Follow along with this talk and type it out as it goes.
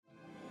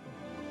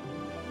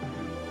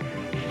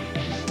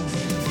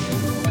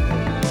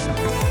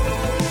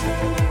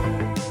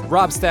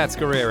Rob Stats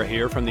Guerrera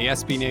here from the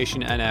SB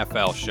Nation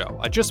NFL show.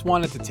 I just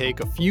wanted to take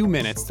a few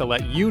minutes to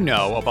let you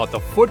know about the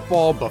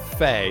football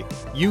buffet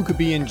you could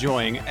be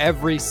enjoying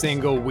every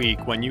single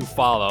week when you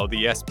follow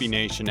the SB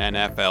Nation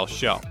NFL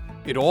show.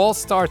 It all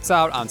starts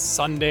out on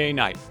Sunday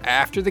night.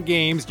 After the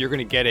games, you're going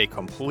to get a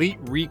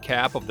complete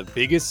recap of the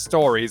biggest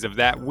stories of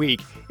that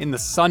week in the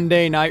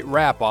Sunday night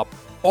wrap-up,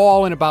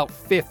 all in about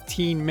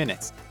 15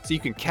 minutes. So you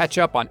can catch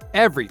up on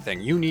everything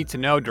you need to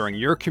know during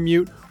your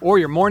commute or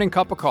your morning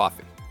cup of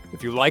coffee.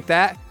 If you like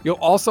that, you'll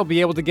also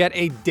be able to get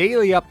a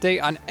daily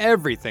update on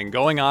everything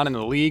going on in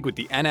the league with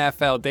the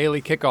NFL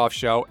Daily Kickoff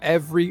Show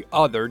every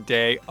other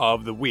day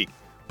of the week.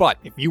 But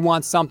if you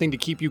want something to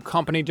keep you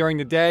company during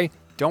the day,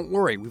 don't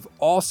worry, we've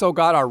also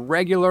got our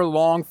regular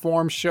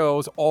long-form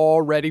shows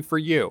all ready for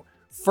you.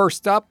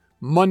 First up,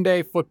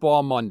 Monday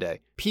Football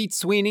Monday. Pete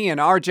Sweeney and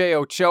RJ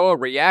Ochoa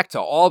react to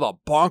all the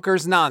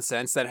bonkers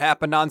nonsense that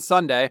happened on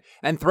Sunday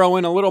and throw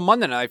in a little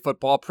Monday Night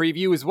Football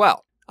preview as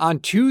well. On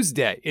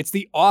Tuesday, it's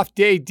the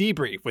off-day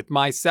debrief with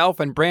myself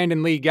and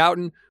Brandon Lee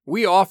Gouton.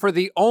 We offer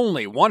the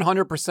only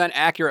 100%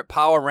 accurate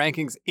power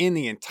rankings in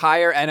the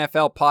entire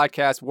NFL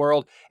podcast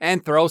world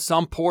and throw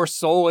some poor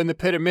soul in the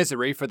pit of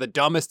misery for the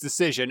dumbest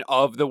decision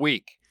of the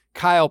week.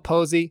 Kyle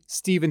Posey,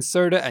 Steven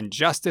Serta, and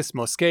Justice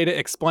Mosqueda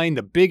explain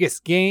the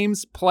biggest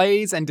games,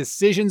 plays, and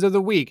decisions of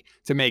the week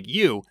to make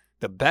you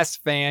the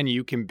best fan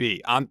you can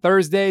be. On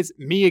Thursdays,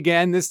 me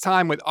again, this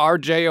time with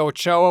RJ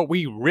Ochoa,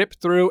 we rip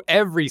through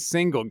every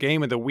single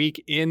game of the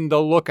week in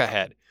the look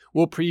ahead.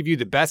 We'll preview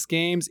the best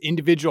games,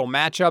 individual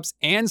matchups,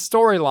 and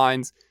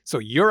storylines so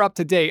you're up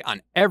to date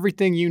on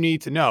everything you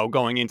need to know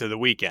going into the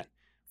weekend.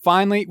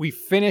 Finally, we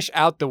finish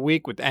out the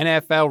week with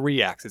NFL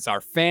Reacts. It's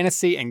our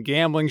fantasy and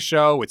gambling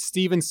show with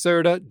Steven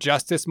Serta,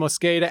 Justice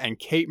Mosqueda, and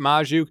Kate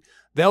Majuk.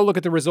 They'll look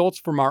at the results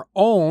from our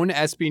own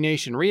SB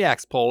Nation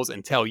Reacts polls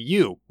and tell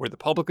you where the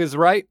public is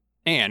right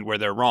and where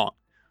they're wrong.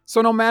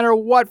 So no matter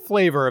what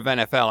flavor of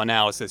NFL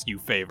analysis you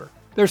favor,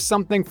 there's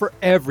something for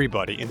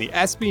everybody in the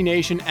SB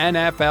Nation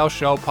NFL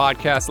show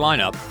podcast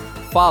lineup.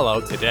 Follow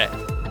today.